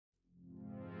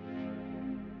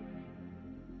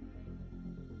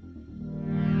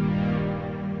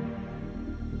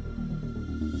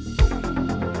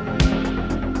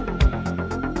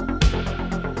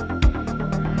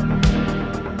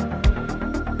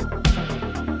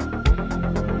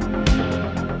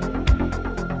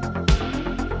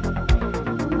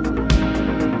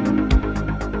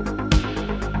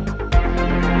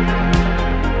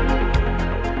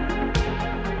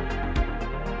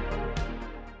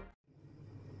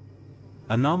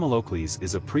Anomalocles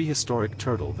is a prehistoric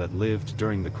turtle that lived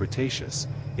during the Cretaceous.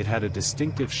 It had a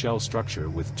distinctive shell structure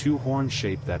with two horns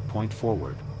shaped that point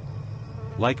forward.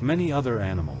 Like many other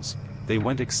animals, they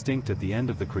went extinct at the end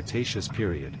of the Cretaceous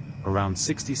period, around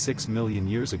 66 million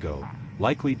years ago,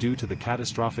 likely due to the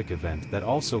catastrophic event that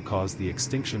also caused the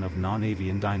extinction of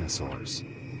non-avian dinosaurs.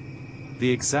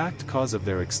 The exact cause of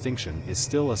their extinction is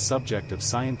still a subject of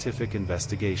scientific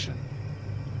investigation.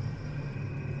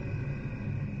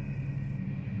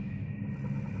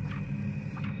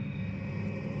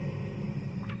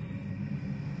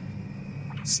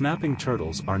 Snapping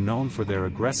turtles are known for their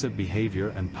aggressive behavior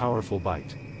and powerful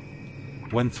bite.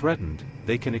 When threatened,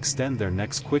 they can extend their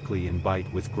necks quickly and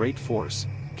bite with great force,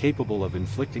 capable of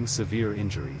inflicting severe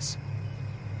injuries.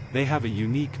 They have a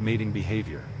unique mating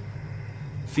behavior.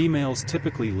 Females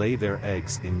typically lay their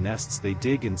eggs in nests they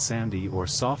dig in sandy or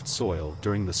soft soil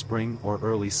during the spring or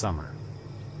early summer.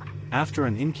 After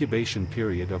an incubation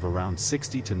period of around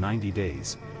 60 to 90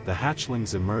 days, the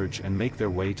hatchlings emerge and make their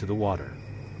way to the water.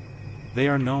 They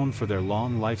are known for their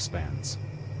long lifespans.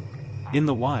 In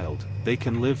the wild, they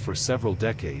can live for several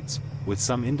decades, with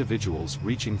some individuals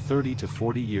reaching 30 to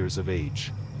 40 years of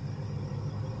age.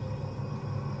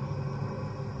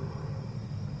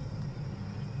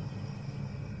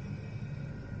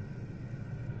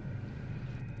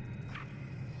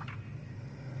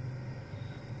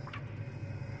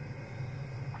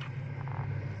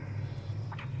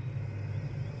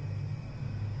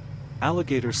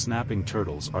 Alligator snapping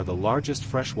turtles are the largest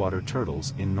freshwater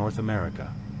turtles in North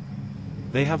America.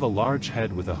 They have a large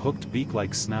head with a hooked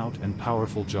beak-like snout and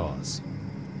powerful jaws.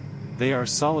 They are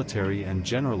solitary and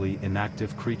generally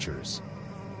inactive creatures.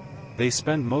 They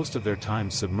spend most of their time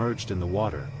submerged in the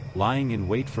water, lying in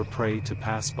wait for prey to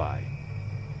pass by.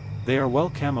 They are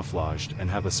well camouflaged and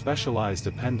have a specialized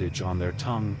appendage on their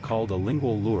tongue called a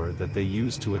lingual lure that they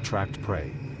use to attract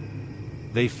prey.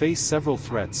 They face several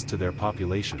threats to their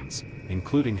populations,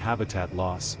 including habitat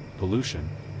loss, pollution,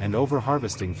 and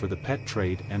overharvesting for the pet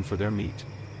trade and for their meat.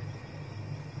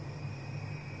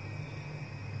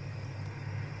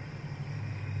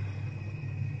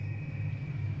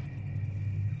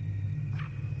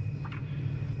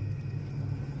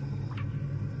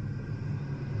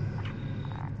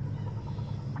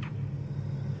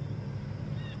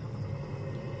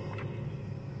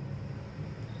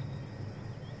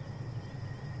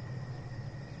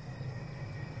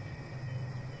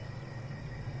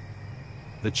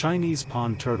 The Chinese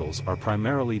pond turtles are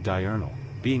primarily diurnal,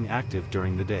 being active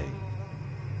during the day.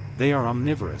 They are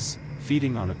omnivorous,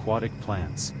 feeding on aquatic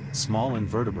plants, small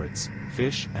invertebrates,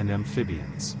 fish and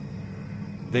amphibians.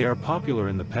 They are popular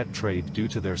in the pet trade due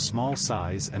to their small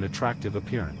size and attractive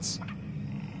appearance.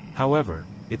 However,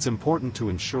 it's important to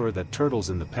ensure that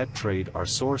turtles in the pet trade are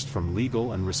sourced from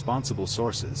legal and responsible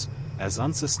sources, as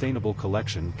unsustainable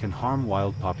collection can harm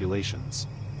wild populations.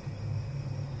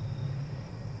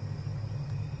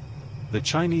 The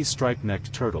Chinese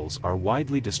striped-necked turtles are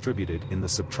widely distributed in the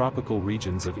subtropical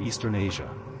regions of Eastern Asia.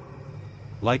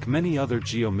 Like many other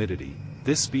Geoemydidae,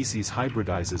 this species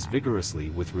hybridizes vigorously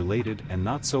with related and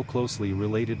not so closely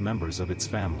related members of its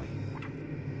family.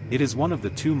 It is one of the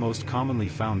two most commonly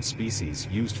found species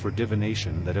used for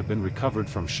divination that have been recovered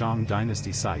from Shang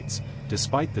dynasty sites,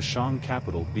 despite the Shang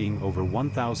capital being over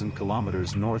 1,000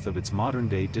 kilometers north of its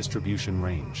modern-day distribution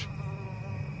range.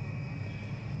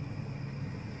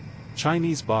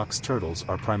 Chinese box turtles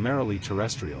are primarily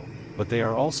terrestrial, but they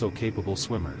are also capable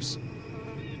swimmers.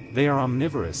 They are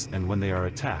omnivorous and when they are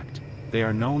attacked, they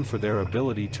are known for their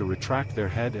ability to retract their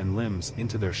head and limbs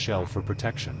into their shell for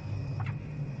protection.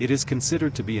 It is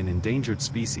considered to be an endangered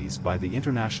species by the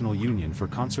International Union for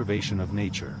Conservation of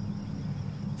Nature.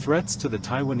 Threats to the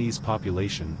Taiwanese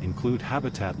population include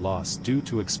habitat loss due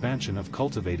to expansion of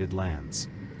cultivated lands.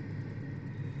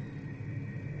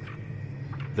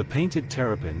 The painted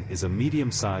terrapin is a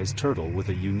medium-sized turtle with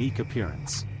a unique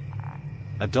appearance.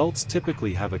 Adults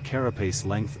typically have a carapace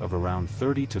length of around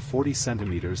 30 to 40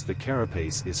 centimeters. The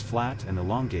carapace is flat and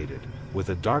elongated, with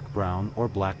a dark brown or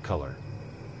black color.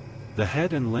 The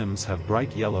head and limbs have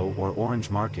bright yellow or orange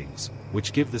markings,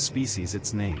 which give the species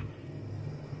its name.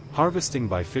 Harvesting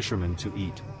by fishermen to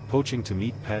eat, poaching to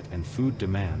meet pet and food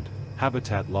demand,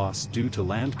 habitat loss due to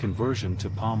land conversion to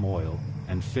palm oil,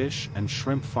 and fish and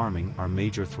shrimp farming are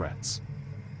major threats.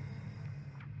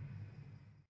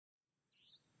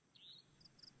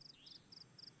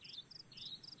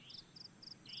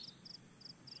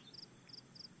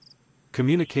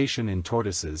 Communication in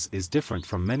tortoises is different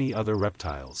from many other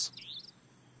reptiles.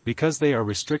 Because they are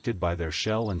restricted by their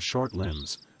shell and short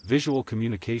limbs, visual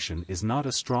communication is not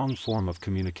a strong form of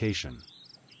communication.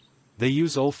 They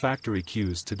use olfactory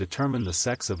cues to determine the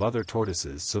sex of other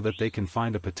tortoises so that they can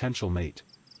find a potential mate.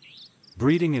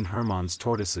 Breeding in Hermann's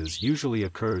tortoises usually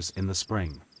occurs in the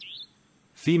spring.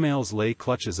 Females lay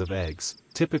clutches of eggs,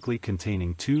 typically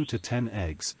containing 2 to 10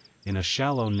 eggs, in a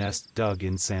shallow nest dug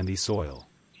in sandy soil.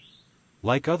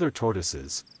 Like other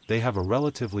tortoises, they have a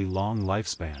relatively long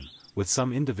lifespan, with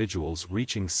some individuals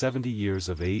reaching 70 years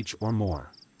of age or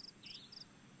more.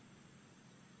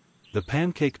 The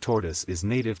pancake tortoise is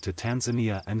native to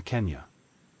Tanzania and Kenya.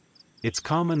 Its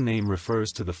common name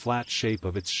refers to the flat shape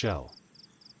of its shell.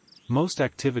 Most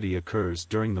activity occurs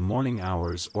during the morning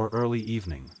hours or early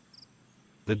evening.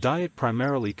 The diet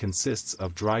primarily consists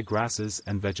of dry grasses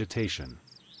and vegetation.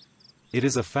 It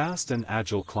is a fast and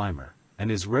agile climber, and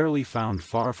is rarely found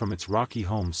far from its rocky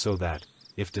home so that,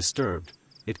 if disturbed,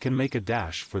 it can make a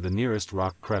dash for the nearest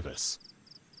rock crevice.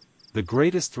 The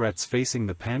greatest threats facing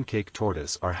the pancake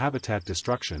tortoise are habitat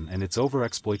destruction and its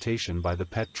overexploitation by the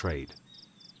pet trade.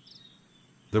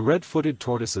 The red-footed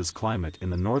tortoise's climate in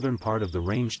the northern part of the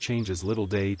range changes little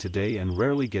day to day and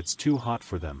rarely gets too hot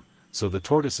for them, so the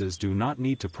tortoises do not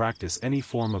need to practice any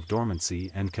form of dormancy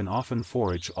and can often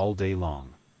forage all day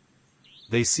long.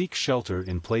 They seek shelter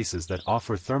in places that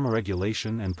offer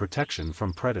thermoregulation and protection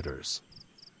from predators.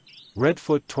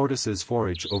 Redfoot tortoises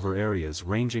forage over areas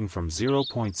ranging from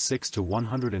 0.6 to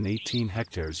 118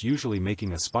 hectares, usually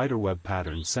making a spiderweb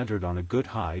pattern centered on a good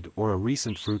hide or a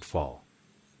recent fruit fall.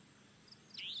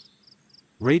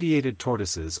 Radiated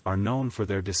tortoises are known for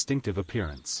their distinctive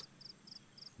appearance.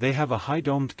 They have a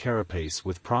high-domed carapace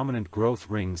with prominent growth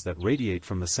rings that radiate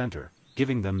from the center,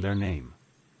 giving them their name.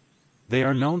 They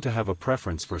are known to have a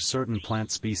preference for certain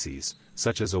plant species,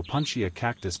 such as Opuntia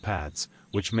cactus pads,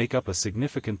 which make up a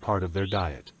significant part of their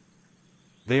diet.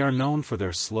 They are known for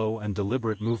their slow and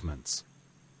deliberate movements.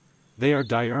 They are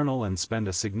diurnal and spend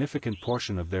a significant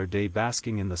portion of their day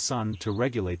basking in the sun to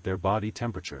regulate their body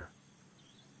temperature.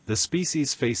 The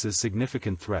species faces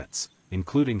significant threats,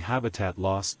 including habitat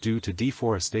loss due to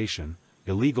deforestation,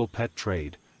 illegal pet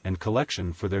trade, and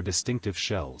collection for their distinctive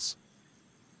shells.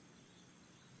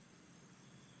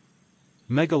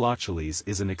 Megalocheles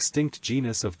is an extinct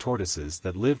genus of tortoises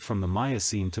that lived from the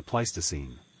Miocene to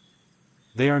Pleistocene.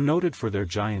 They are noted for their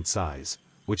giant size,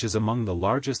 which is among the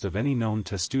largest of any known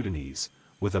testudines,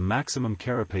 with a maximum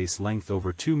carapace length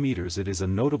over 2 meters. It is a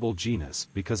notable genus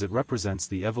because it represents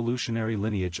the evolutionary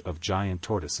lineage of giant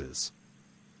tortoises.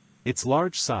 Its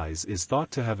large size is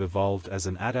thought to have evolved as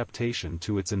an adaptation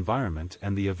to its environment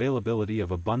and the availability of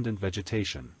abundant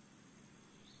vegetation.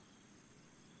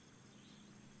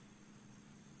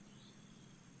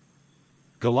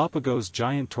 Galapagos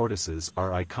giant tortoises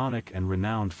are iconic and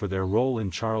renowned for their role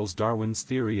in Charles Darwin's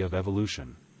theory of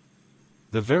evolution.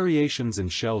 The variations in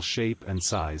shell shape and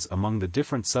size among the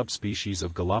different subspecies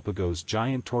of Galapagos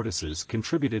giant tortoises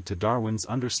contributed to Darwin's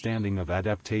understanding of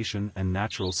adaptation and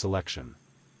natural selection.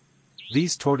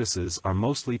 These tortoises are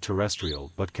mostly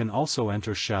terrestrial but can also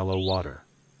enter shallow water.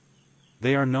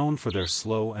 They are known for their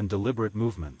slow and deliberate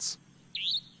movements.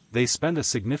 They spend a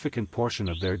significant portion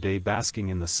of their day basking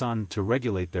in the sun to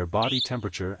regulate their body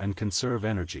temperature and conserve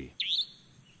energy.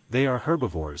 They are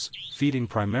herbivores, feeding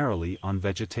primarily on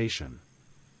vegetation.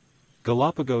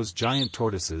 Galapagos giant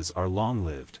tortoises are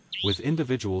long-lived, with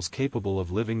individuals capable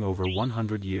of living over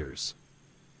 100 years.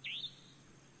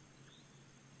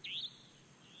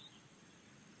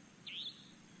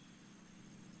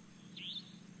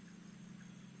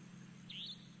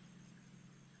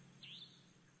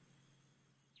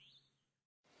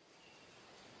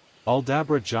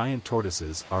 Aldabra giant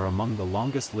tortoises are among the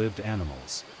longest-lived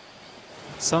animals.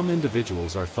 Some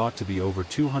individuals are thought to be over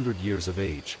 200 years of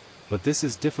age, but this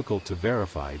is difficult to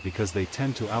verify because they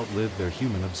tend to outlive their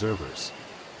human observers.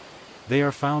 They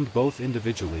are found both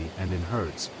individually and in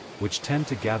herds, which tend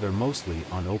to gather mostly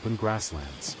on open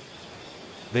grasslands.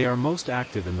 They are most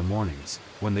active in the mornings,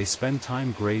 when they spend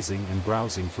time grazing and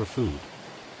browsing for food.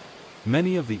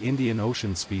 Many of the Indian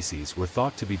Ocean species were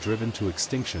thought to be driven to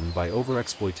extinction by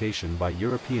overexploitation by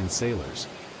European sailors,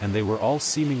 and they were all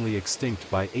seemingly extinct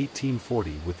by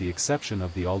 1840 with the exception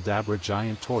of the Aldabra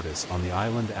giant tortoise on the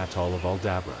island atoll of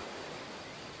Aldabra.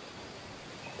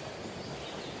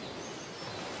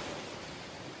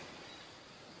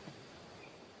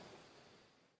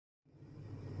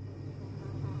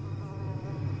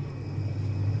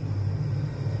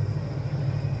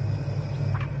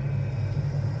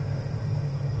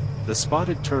 The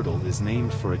spotted turtle is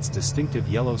named for its distinctive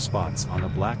yellow spots on a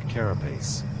black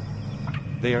carapace.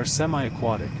 They are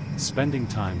semi-aquatic, spending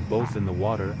time both in the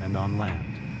water and on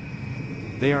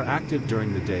land. They are active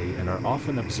during the day and are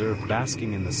often observed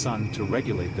basking in the sun to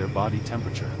regulate their body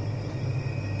temperature.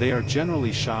 They are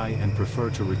generally shy and prefer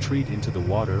to retreat into the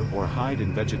water or hide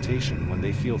in vegetation when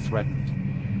they feel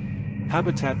threatened.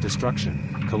 Habitat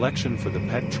destruction, collection for the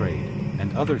pet trade,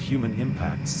 and other human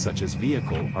impacts such as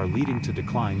vehicle are leading to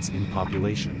declines in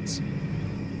populations.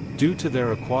 Due to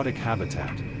their aquatic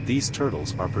habitat, these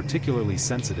turtles are particularly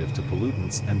sensitive to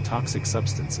pollutants and toxic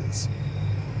substances.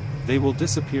 They will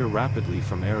disappear rapidly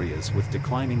from areas with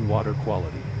declining water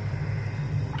quality.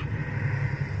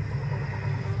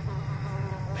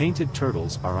 Painted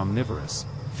turtles are omnivorous,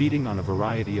 feeding on a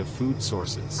variety of food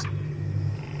sources.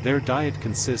 Their diet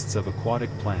consists of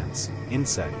aquatic plants,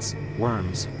 insects,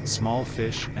 worms, small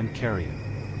fish, and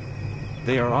carrion.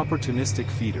 They are opportunistic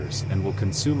feeders and will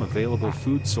consume available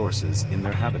food sources in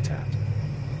their habitat.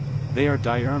 They are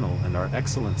diurnal and are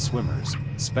excellent swimmers,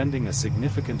 spending a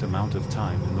significant amount of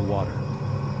time in the water.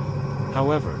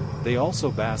 However, they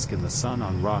also bask in the sun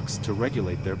on rocks to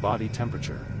regulate their body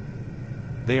temperature.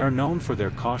 They are known for their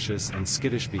cautious and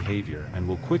skittish behavior and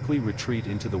will quickly retreat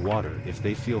into the water if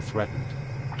they feel threatened.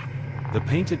 The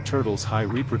painted turtle's high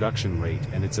reproduction rate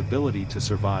and its ability to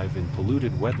survive in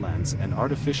polluted wetlands and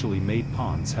artificially made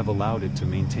ponds have allowed it to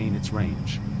maintain its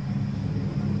range.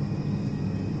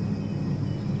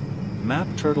 Map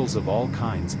turtles of all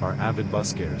kinds are avid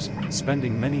buskers,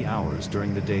 spending many hours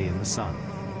during the day in the sun.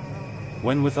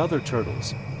 When with other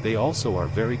turtles, they also are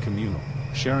very communal,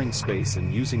 sharing space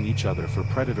and using each other for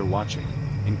predator watching,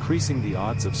 increasing the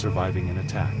odds of surviving an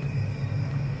attack.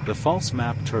 The false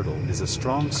map turtle is a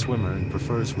strong swimmer and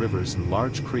prefers rivers and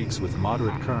large creeks with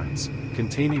moderate currents,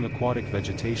 containing aquatic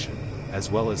vegetation, as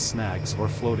well as snags or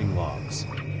floating logs.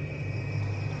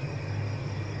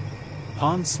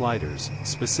 Pond sliders,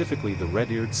 specifically the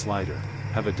red-eared slider,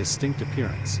 have a distinct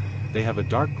appearance. They have a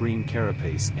dark green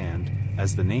carapace and,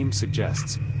 as the name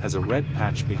suggests, has a red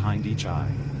patch behind each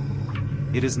eye.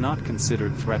 It is not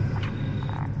considered threatened.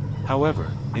 However,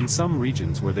 in some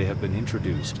regions where they have been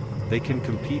introduced, they can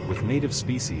compete with native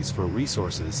species for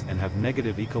resources and have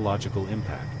negative ecological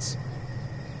impacts.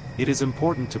 It is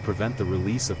important to prevent the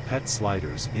release of pet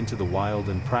sliders into the wild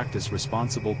and practice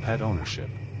responsible pet ownership.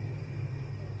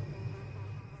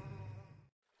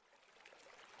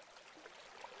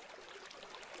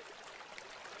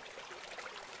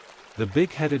 The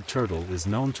big-headed turtle is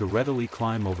known to readily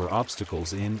climb over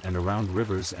obstacles in and around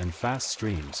rivers and fast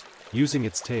streams, using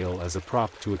its tail as a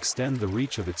prop to extend the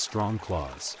reach of its strong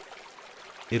claws.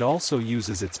 It also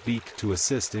uses its beak to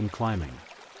assist in climbing.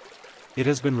 It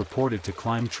has been reported to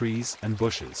climb trees and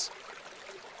bushes.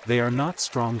 They are not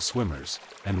strong swimmers,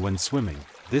 and when swimming,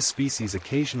 this species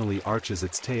occasionally arches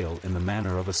its tail in the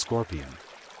manner of a scorpion.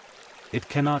 It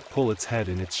cannot pull its head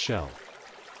in its shell.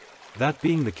 That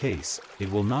being the case, it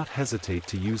will not hesitate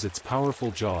to use its powerful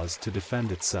jaws to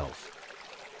defend itself.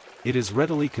 It is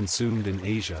readily consumed in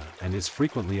Asia and is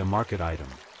frequently a market item.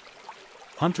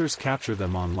 Hunters capture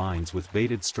them on lines with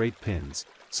baited straight pins,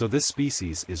 so this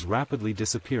species is rapidly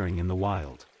disappearing in the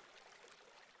wild.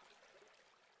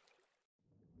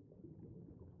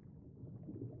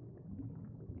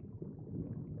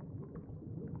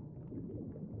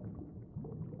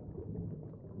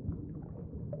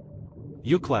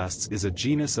 Euclasts is a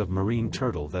genus of marine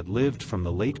turtle that lived from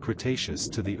the late Cretaceous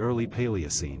to the early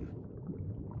Paleocene.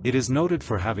 It is noted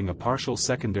for having a partial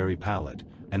secondary palate,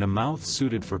 and a mouth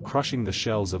suited for crushing the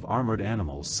shells of armored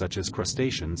animals such as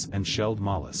crustaceans and shelled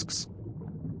mollusks.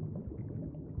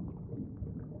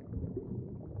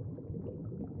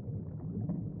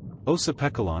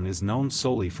 Ocypechelon is known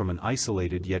solely from an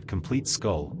isolated yet complete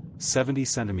skull, 70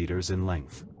 centimeters in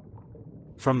length.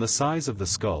 From the size of the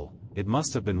skull, it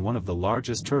must have been one of the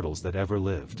largest turtles that ever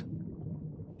lived.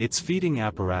 Its feeding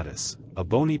apparatus, a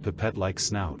bony pipette-like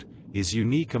snout, is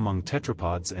unique among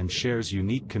tetrapods and shares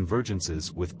unique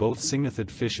convergences with both cyngnethid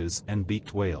fishes and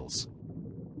beaked whales.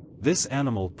 This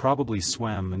animal probably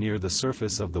swam near the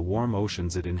surface of the warm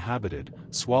oceans it inhabited,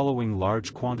 swallowing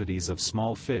large quantities of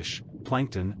small fish,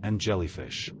 plankton and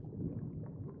jellyfish.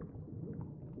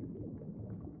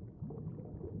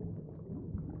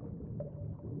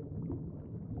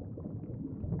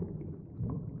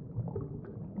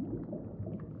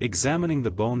 Examining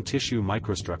the bone tissue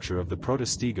microstructure of the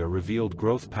Protostega revealed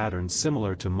growth patterns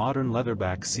similar to modern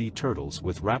leatherback sea turtles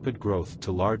with rapid growth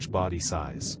to large body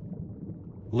size.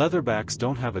 Leatherbacks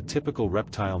don't have a typical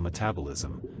reptile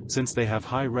metabolism, since they have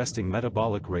high resting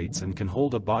metabolic rates and can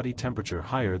hold a body temperature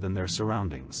higher than their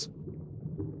surroundings.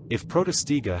 If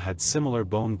Protostega had similar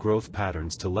bone growth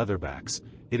patterns to leatherbacks,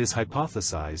 it is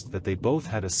hypothesized that they both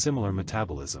had a similar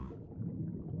metabolism.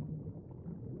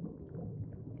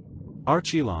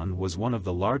 Archelon was one of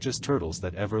the largest turtles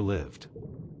that ever lived.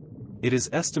 It is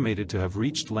estimated to have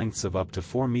reached lengths of up to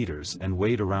 4 meters and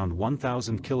weighed around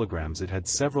 1,000 kilograms. It had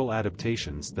several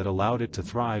adaptations that allowed it to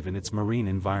thrive in its marine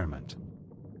environment.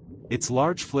 Its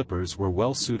large flippers were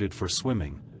well suited for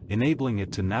swimming, enabling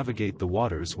it to navigate the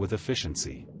waters with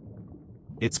efficiency.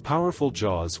 Its powerful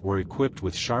jaws were equipped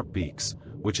with sharp beaks,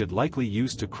 which it likely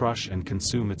used to crush and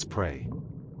consume its prey.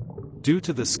 Due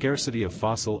to the scarcity of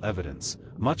fossil evidence,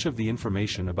 much of the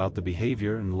information about the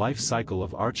behavior and life cycle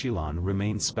of Archelon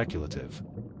remains speculative.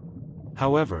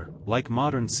 However, like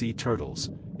modern sea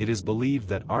turtles, it is believed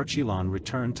that Archelon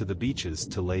returned to the beaches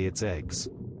to lay its eggs.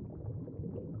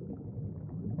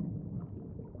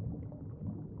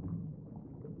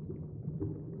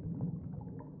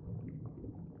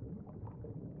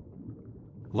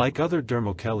 Like other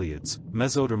Dermochelyids,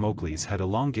 Mesodermocles had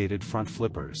elongated front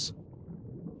flippers.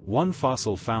 One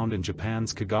fossil found in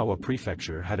Japan's Kagawa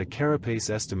Prefecture had a carapace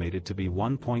estimated to be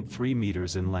 1.3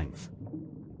 meters in length.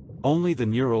 Only the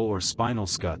neural or spinal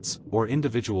scuts, or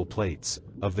individual plates,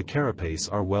 of the carapace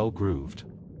are well grooved.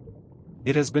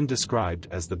 It has been described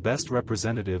as the best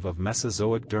representative of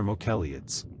Mesozoic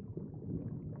Dermochelyids.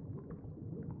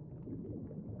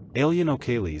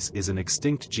 Alienocheles is an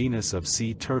extinct genus of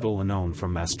sea turtle known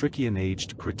from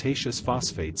Maastrichtian-aged Cretaceous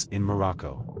phosphates in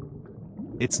Morocco.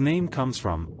 Its name comes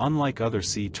from, unlike other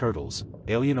sea turtles,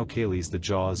 Alienocheles, the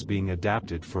jaws being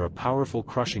adapted for a powerful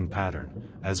crushing pattern,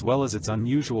 as well as its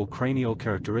unusual cranial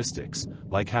characteristics,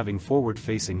 like having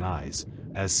forward-facing eyes,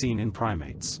 as seen in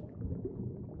primates.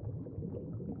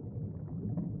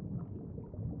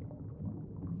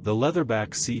 The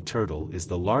leatherback sea turtle is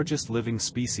the largest living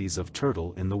species of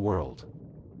turtle in the world.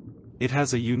 It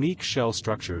has a unique shell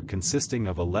structure consisting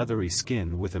of a leathery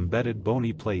skin with embedded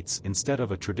bony plates instead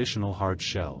of a traditional hard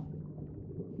shell.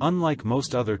 Unlike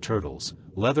most other turtles,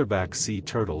 leatherback sea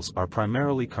turtles are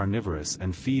primarily carnivorous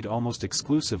and feed almost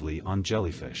exclusively on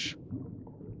jellyfish.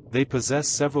 They possess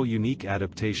several unique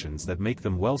adaptations that make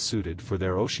them well suited for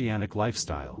their oceanic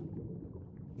lifestyle.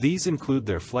 These include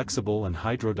their flexible and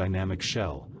hydrodynamic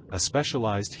shell, a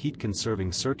specialized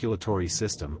heat-conserving circulatory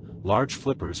system, large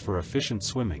flippers for efficient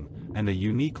swimming, and a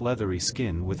unique leathery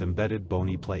skin with embedded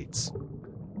bony plates.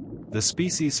 The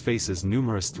species faces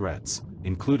numerous threats,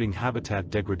 including habitat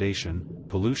degradation,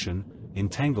 pollution,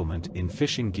 entanglement in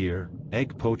fishing gear,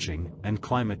 egg poaching, and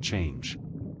climate change.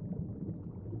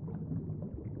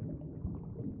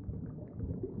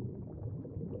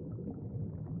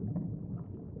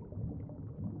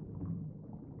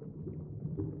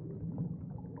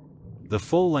 The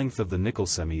full length of the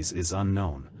Nicholsemies is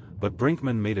unknown, but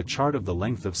Brinkman made a chart of the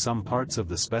length of some parts of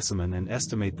the specimen and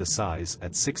estimate the size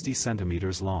at 60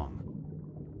 centimeters long.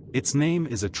 Its name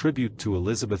is a tribute to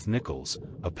Elizabeth Nichols,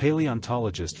 a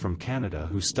paleontologist from Canada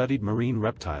who studied marine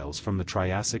reptiles from the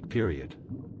Triassic period.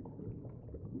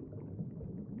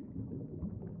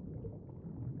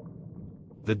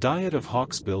 The diet of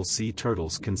hawksbill sea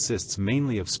turtles consists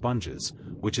mainly of sponges,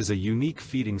 which is a unique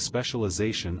feeding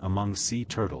specialization among sea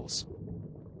turtles.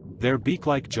 Their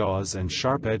beak-like jaws and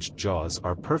sharp-edged jaws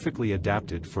are perfectly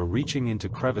adapted for reaching into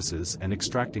crevices and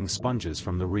extracting sponges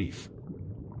from the reef.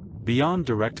 Beyond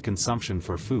direct consumption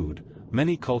for food,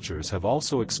 many cultures have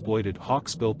also exploited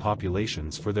hawksbill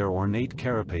populations for their ornate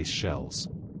carapace shells.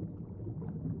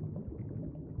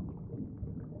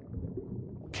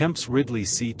 Kemp's Ridley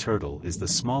sea turtle is the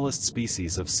smallest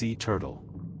species of sea turtle.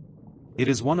 It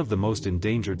is one of the most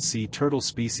endangered sea turtle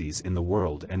species in the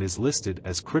world and is listed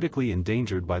as critically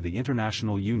endangered by the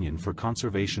International Union for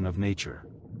Conservation of Nature.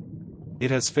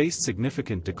 It has faced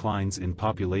significant declines in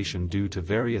population due to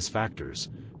various factors,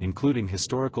 including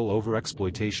historical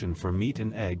overexploitation for meat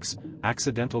and eggs,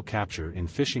 accidental capture in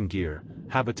fishing gear,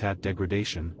 habitat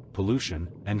degradation, pollution,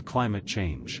 and climate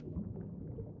change.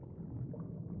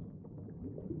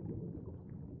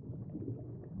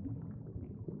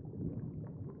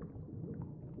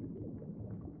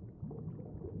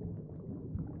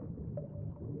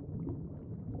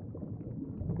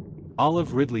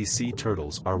 Olive Ridley sea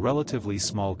turtles are relatively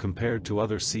small compared to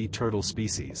other sea turtle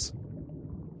species.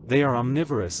 They are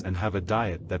omnivorous and have a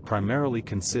diet that primarily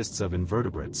consists of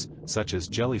invertebrates, such as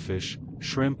jellyfish,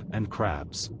 shrimp, and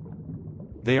crabs.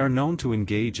 They are known to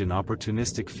engage in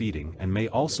opportunistic feeding and may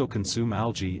also consume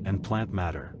algae and plant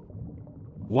matter.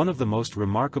 One of the most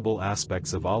remarkable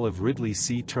aspects of olive Ridley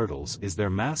sea turtles is their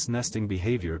mass nesting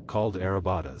behavior called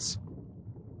arrabadas.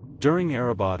 During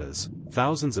arrabadas,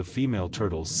 thousands of female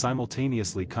turtles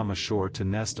simultaneously come ashore to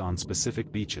nest on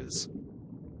specific beaches.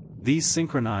 These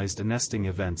synchronized nesting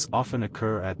events often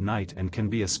occur at night and can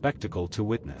be a spectacle to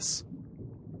witness.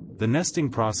 The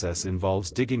nesting process involves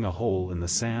digging a hole in the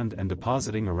sand and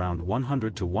depositing around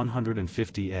 100 to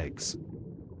 150 eggs.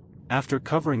 After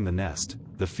covering the nest,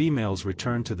 the females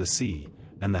return to the sea,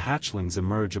 and the hatchlings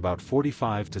emerge about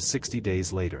 45 to 60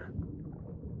 days later.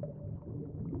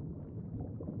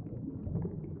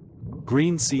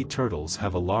 Green sea turtles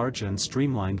have a large and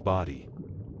streamlined body.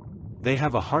 They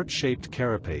have a heart-shaped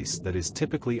carapace that is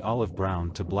typically olive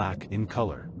brown to black in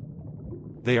color.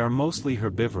 They are mostly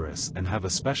herbivorous and have a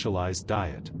specialized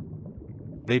diet.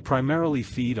 They primarily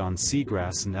feed on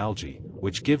seagrass and algae,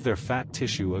 which give their fat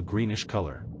tissue a greenish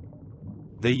color.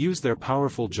 They use their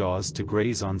powerful jaws to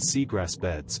graze on seagrass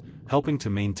beds, helping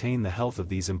to maintain the health of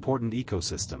these important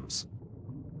ecosystems.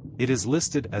 It is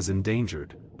listed as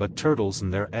endangered, but turtles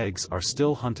and their eggs are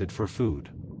still hunted for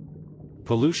food.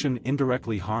 Pollution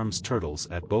indirectly harms turtles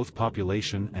at both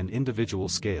population and individual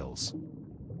scales.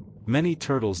 Many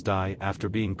turtles die after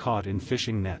being caught in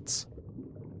fishing nets.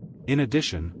 In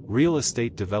addition, real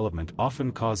estate development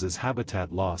often causes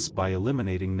habitat loss by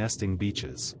eliminating nesting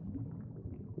beaches.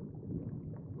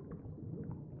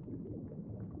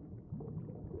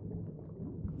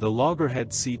 The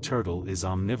loggerhead sea turtle is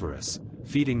omnivorous,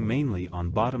 feeding mainly on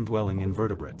bottom-dwelling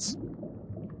invertebrates.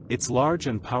 Its large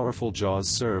and powerful jaws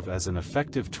serve as an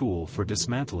effective tool for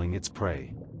dismantling its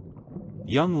prey.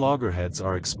 Young loggerheads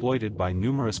are exploited by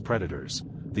numerous predators.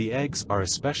 The eggs are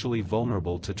especially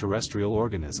vulnerable to terrestrial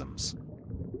organisms.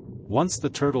 Once the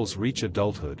turtles reach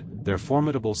adulthood, their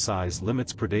formidable size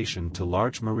limits predation to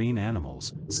large marine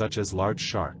animals, such as large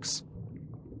sharks.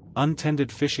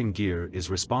 Untended fishing gear is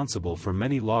responsible for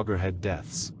many loggerhead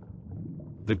deaths.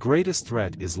 The greatest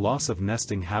threat is loss of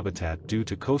nesting habitat due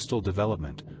to coastal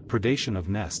development, predation of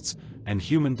nests, and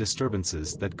human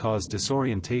disturbances that cause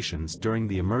disorientations during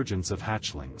the emergence of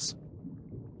hatchlings.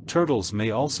 Turtles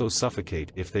may also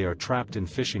suffocate if they are trapped in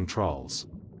fishing trawls.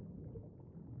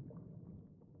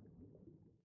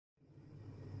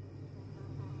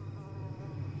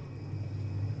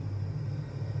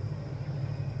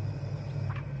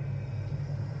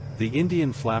 The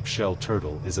Indian flapshell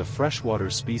turtle is a freshwater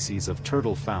species of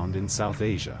turtle found in South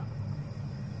Asia.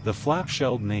 The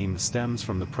flap-shelled name stems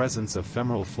from the presence of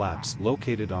femoral flaps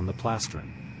located on the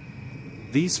plastron.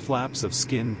 These flaps of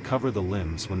skin cover the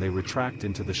limbs when they retract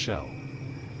into the shell.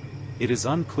 It is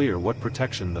unclear what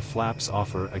protection the flaps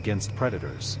offer against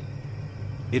predators.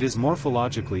 It is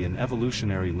morphologically an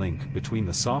evolutionary link between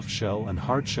the soft-shell and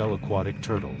hard-shell aquatic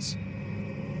turtles.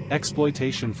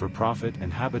 Exploitation for profit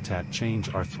and habitat change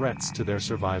are threats to their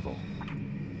survival.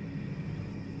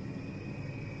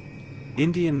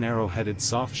 Indian narrow-headed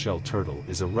soft-shell turtle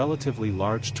is a relatively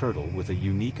large turtle with a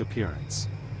unique appearance.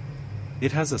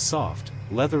 It has a soft,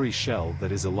 leathery shell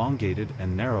that is elongated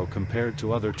and narrow compared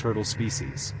to other turtle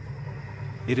species.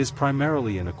 It is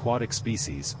primarily an aquatic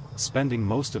species, spending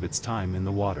most of its time in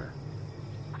the water.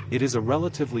 It is a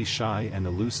relatively shy and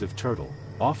elusive turtle,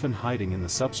 often hiding in the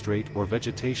substrate or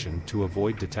vegetation to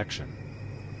avoid detection.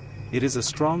 It is a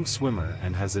strong swimmer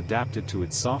and has adapted to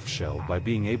its soft shell by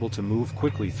being able to move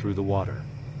quickly through the water.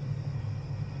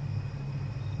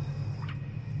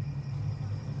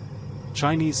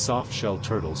 Chinese soft-shell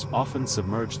turtles often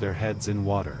submerge their heads in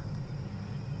water.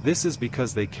 This is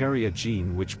because they carry a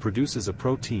gene which produces a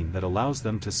protein that allows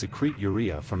them to secrete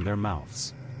urea from their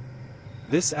mouths.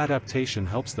 This adaptation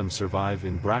helps them survive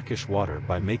in brackish water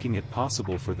by making it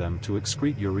possible for them to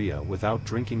excrete urea without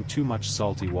drinking too much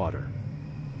salty water.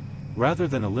 Rather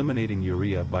than eliminating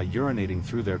urea by urinating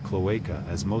through their cloaca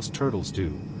as most turtles do,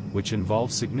 which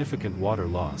involves significant water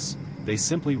loss, they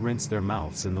simply rinse their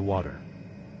mouths in the water.